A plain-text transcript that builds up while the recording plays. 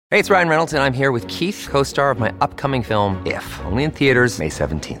Hey, it's Ryan Reynolds, and I'm here with Keith, co-star of my upcoming film, If, only in theaters May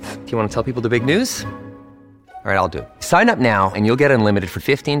 17th. Do you want to tell people the big news? All right, I'll do it. Sign up now and you'll get unlimited for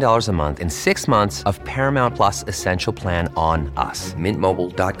 $15 a month and 6 months of Paramount Plus Essential Plan on us.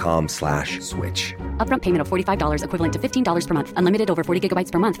 MintMobile.com/switch. Upfront payment of $45 equivalent to $15 per month. Unlimited over 40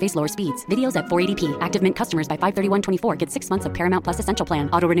 gigabytes per month. Face lower speeds. Videos at 480p. Active Mint customers by 531.24 get 6 months of Paramount Plus Essential Plan.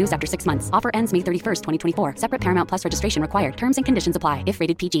 Auto renews after 6 months. Offer ends May 31st, 2024. Separate Paramount Plus registration required. Terms and conditions apply if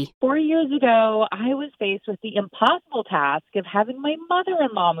rated PG. 4 years ago, I was faced with the impossible task of having my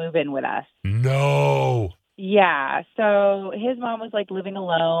mother-in-law move in with us. No. Yeah, so his mom was like living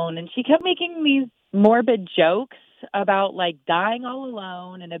alone, and she kept making these morbid jokes about like dying all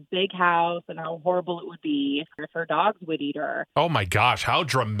alone in a big house and how horrible it would be if her dogs would eat her. Oh my gosh, how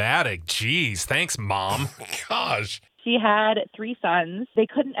dramatic. Jeez, thanks, Mom. Gosh. She had 3 sons. They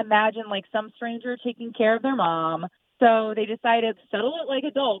couldn't imagine like some stranger taking care of their mom, so they decided to settle it like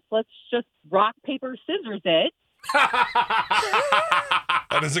adults. Let's just rock, paper, scissors it.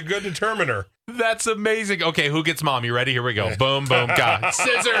 That is a good determiner. That's amazing. Okay, who gets Mom? You ready? Here we go. Boom, boom, God.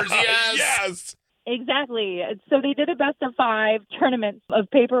 Scissors, yes. Yes. Exactly. So they did a best of 5 tournament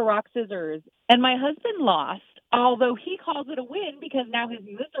of paper, rock, scissors. And my husband lost, although he calls it a win because now his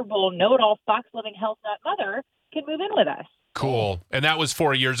miserable, know-it-all, fox-loving health nut mother can move in with us. Cool. And that was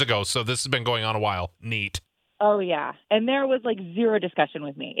 4 years ago, so this has been going on a while. Neat. Oh, yeah. And there was like zero discussion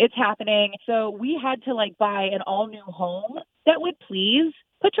with me. It's happening. So we had to like buy an all-new home that would please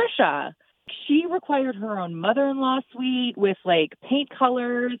Patricia. She required her own mother-in-law suite with like paint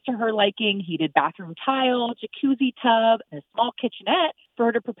colors to her liking, heated bathroom tile, jacuzzi tub, and a small kitchenette for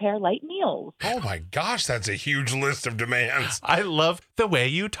her to prepare light meals. Oh my gosh, that's a huge list of demands. I love the way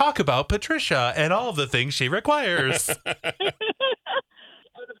you talk about Patricia and all of the things she requires. And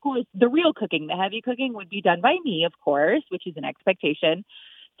of course, the real cooking, the heavy cooking would be done by me, of course, which is an expectation.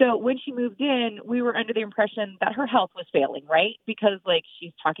 So when she moved in, we were under the impression that her health was failing, right? Because like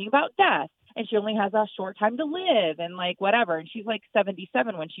she's talking about death and she only has a short time to live and like whatever. And she's like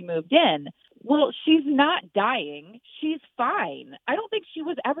 77 when she moved in. Well, she's not dying. She's fine. I don't think she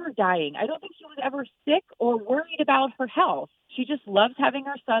was ever dying. I don't think she was ever sick or worried about her health. She just loves having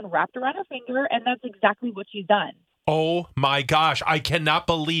her son wrapped around her finger, and that's exactly what she's done. Oh my gosh, I cannot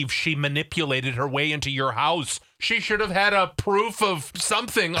believe she manipulated her way into your house. She should have had a proof of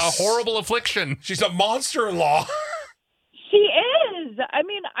something, a horrible affliction. She's a monster-in-law. She is. I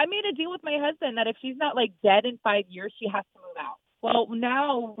mean, I made a deal with my husband that if she's not like dead in 5 years, she has to move out. Well,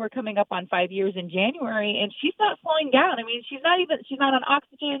 now we're coming up on 5 years in January, and she's not slowing down. I mean, she's not on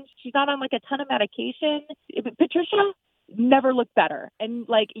oxygen. She's not on like a ton of medication. Patricia never looked better. And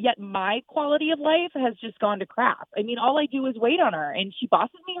like, yet my quality of life has just gone to crap. I mean, all I do is wait on her, and she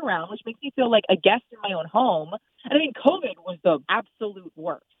bosses me around, which makes me feel like a guest in my own home. And I mean, COVID was the absolute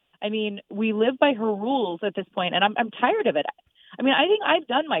worst. I mean, we live by her rules at this point, and I'm tired of it. I mean, I think I've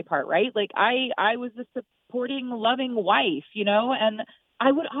done my part, right? Like I was a supporting, loving wife, you know, and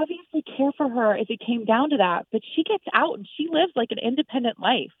I would obviously care for her if it came down to that. But she gets out and she lives like an independent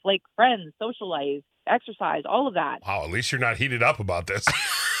life, like friends, social life, exercise, all of that. Wow, at least you're not heated up about this.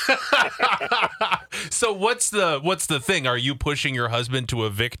 So what's the thing? Are you pushing your husband to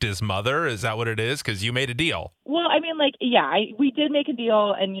evict his mother? Is that what it is? Because you made a deal. Well, I mean, like, yeah, we did make a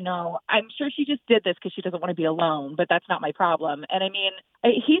deal, and, you know, I'm sure she just did this because she doesn't want to be alone, but that's not my problem. And I mean,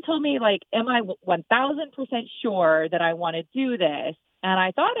 he told me, like, am I 1,000% sure that I want to do this? And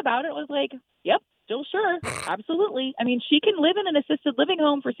I thought about it, was like, yep, still sure. Absolutely. I mean, she can live in an assisted living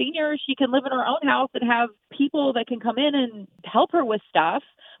home for seniors. She can live in her own house and have people that can come in and help her with stuff.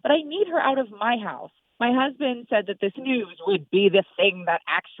 But I need her out of my house. My husband said that this news would be the thing that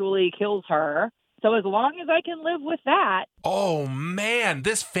actually kills her. So as long as I can live with that. Oh, man,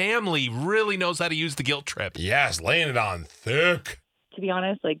 this family really knows how to use the guilt trip. Yes, laying it on thick. To be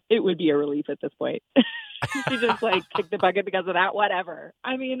honest, like, it would be a relief at this point. She just like kicked the bucket because of that, whatever.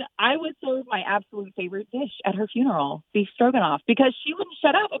 I mean, I would serve my absolute favorite dish at her funeral, beef stroganoff, because she wouldn't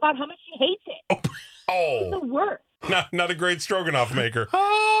shut up about how much she hates it. It's the worst. Not a great stroganoff maker.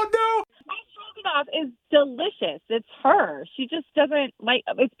 Oh, no. My stroganoff is delicious. It's her. She just doesn't like,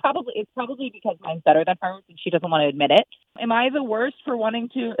 it's probably because mine's better than hers and she doesn't want to admit it. Am I the worst for wanting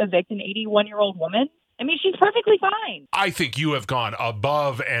to evict an 81-year-old woman? I mean, she's perfectly fine. I think you have gone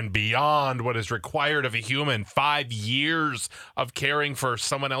above and beyond what is required of a human. 5 years of caring for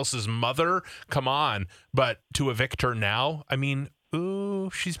someone else's mother. Come on. But to evict her now, I mean, ooh,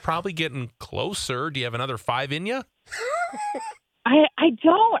 she's probably getting closer. Do you have another 5 in you? I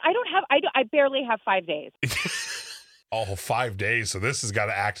barely have 5 days. Oh, 5 days. So this has got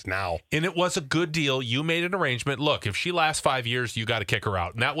to act now. And it was a good deal. You made an arrangement. Look, if she lasts 5 years, you got to kick her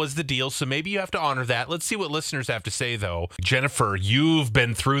out. And that was the deal. So maybe you have to honor that. Let's see what listeners have to say, though. Jennifer, you've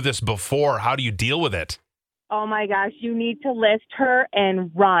been through this before. How do you deal with it? Oh my gosh, you need to list her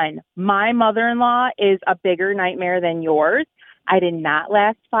and run. My mother-in-law is a bigger nightmare than yours. I did not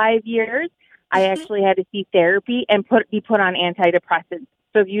last 5 years. I actually had to see therapy and be put on antidepressants.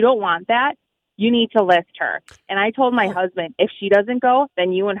 So if you don't want that, you need to list her. And I told my husband, if she doesn't go,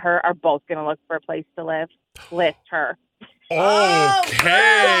 then you and her are both going to look for a place to live. List her.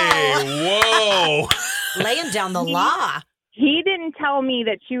 Okay. Whoa. Laying down the law. He didn't tell me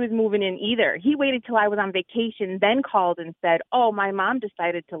that she was moving in either. He waited till I was on vacation, then called and said, oh, my mom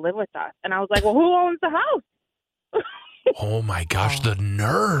decided to live with us. And I was like, well, who owns the house? Oh my gosh, the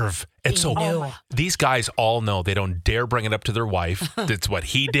nerve. And so these guys all know they don't dare bring it up to their wife. It's what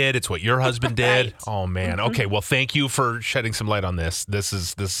he did. It's what your husband did. Right. Oh man. Okay. Well, thank you for shedding some light on this. This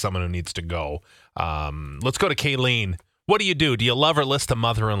is someone who needs to go. Let's go to Kayleen. What do? Do you love or list a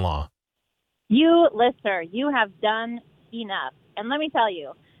mother-in-law? You list her. You have done enough. And let me tell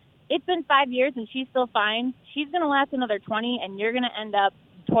you, it's been 5 years and she's still fine. She's going to last another 20 and you're going to end up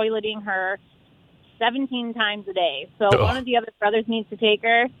toileting her 17 times a day. So one of the other brothers needs to take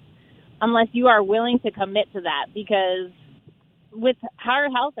her unless you are willing to commit to that, because with her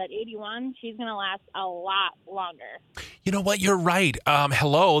health at 81, she's going to last a lot longer. You know what? You're right.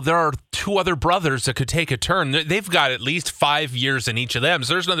 Hello. There are two other brothers that could take a turn. They've got at least 5 years in each of them.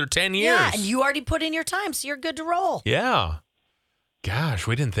 So there's another 10 years. Yeah, and you already put in your time, so you're good to roll. Yeah. Gosh,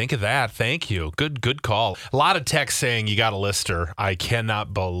 we didn't think of that. Thank you. Good call. A lot of text saying you got to list her. I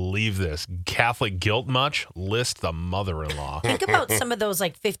cannot believe this. Catholic guilt much? List the mother-in-law. Think about some of those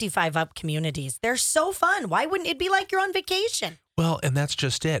like 55 up communities. They're so fun. Why wouldn't it be like you're on vacation? Well, and that's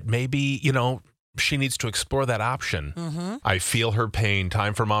just it. Maybe, she needs to explore that option. Mm-hmm. I feel her pain.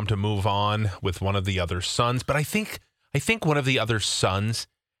 Time for mom to move on with one of the other sons. But I think one of the other sons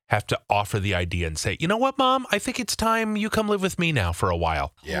have to offer the idea and say, you know what, Mom? I think it's time you come live with me now for a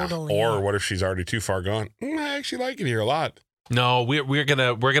while. Yeah. Totally. Or what if she's already too far gone? I actually like it here a lot. No, we're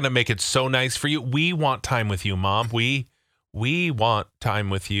gonna make it so nice for you. We want time with you, Mom. We want time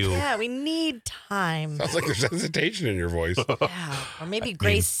with you. Yeah, we need time. Sounds like there's hesitation in your voice. Yeah. Or maybe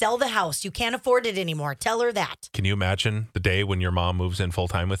Grace, sell the house. You can't afford it anymore. Tell her that. Can you imagine the day when your mom moves in full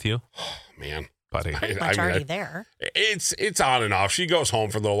time with you? Oh, man. Buddy. Pretty much already there. It's on and off. She goes home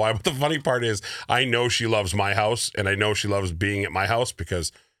for a little while. But the funny part is I know she loves my house, and I know she loves being at my house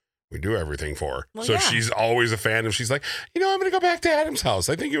because we do everything for her. Well, so yeah. she's always a fan of, she's like, I'm going to go back to Adam's house.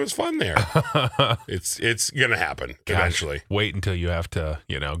 I think it was fun there. It's going to happen eventually. Wait until you have to,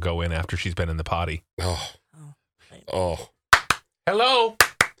 go in after she's been in the potty. Oh. Hello.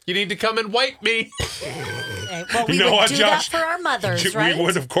 You need to come and wipe me. Okay. Well, we would do that for our mothers, right? We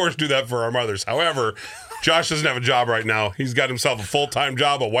would, of course, do that for our mothers. However, Josh doesn't have a job right now. He's got himself a full-time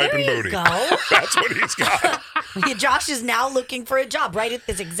job of wiping booty. Go. That's what he's got. Josh is now looking for a job right at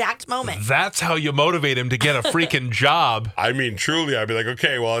this exact moment. That's how you motivate him to get a freaking job. I mean, truly, I'd be like,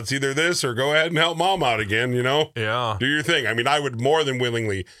 okay, well, it's either this or go ahead and help mom out again, Yeah. Do your thing. I mean, I would more than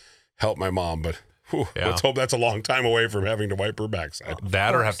willingly help my mom, but let's hope that's a long time away from having to wipe her backside.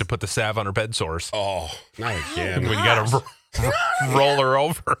 That or have to put the salve on her bed sores. Oh, not again. When you got to roll her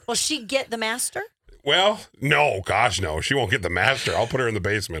over. Will she get the master? Well, no, gosh, no. She won't get the master. I'll put her in the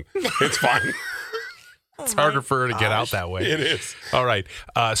basement. It's fine. It's harder for her to get out that way. It is. All right.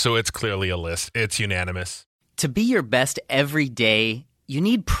 So it's clearly a list. It's unanimous. To be your best every day, you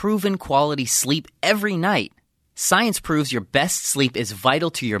need proven quality sleep every night. Science proves your best sleep is vital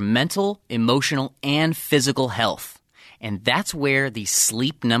to your mental, emotional, and physical health. And that's where the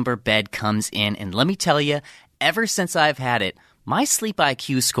Sleep Number bed comes in. And let me tell you, ever since I've had it, my sleep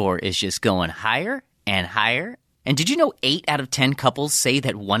IQ score is just going higher and higher. And did you know 8 out of 10 couples say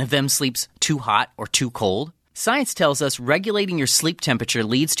that one of them sleeps too hot or too cold? Science tells us regulating your sleep temperature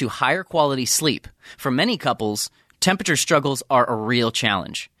leads to higher quality sleep. For many couples, temperature struggles are a real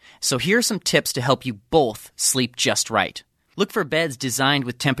challenge. So here are some tips to help you both sleep just right. Look for beds designed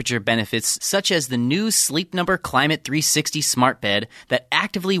with temperature benefits such as the new Sleep Number Climate 360 Smart Bed that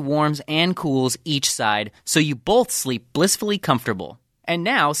actively warms and cools each side so you both sleep blissfully comfortable. And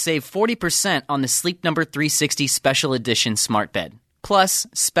now save 40% on the Sleep Number 360 Special Edition Smart Bed. Plus,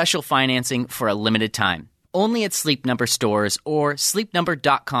 special financing for a limited time. Only at Sleep Number stores or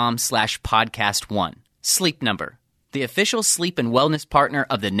sleepnumber.com/podcast1. Sleep Number, the official sleep and wellness partner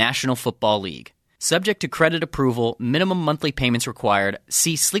of the National Football League. Subject to credit approval, minimum monthly payments required.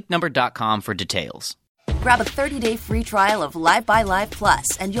 See sleepnumber.com for details. Grab a 30-day free trial of Live by Live Plus,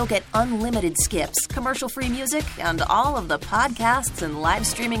 and you'll get unlimited skips, commercial-free music, and all of the podcasts and live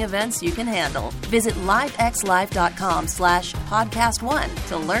streaming events you can handle. Visit livexlive.com/podcast1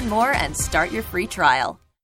 to learn more and start your free trial.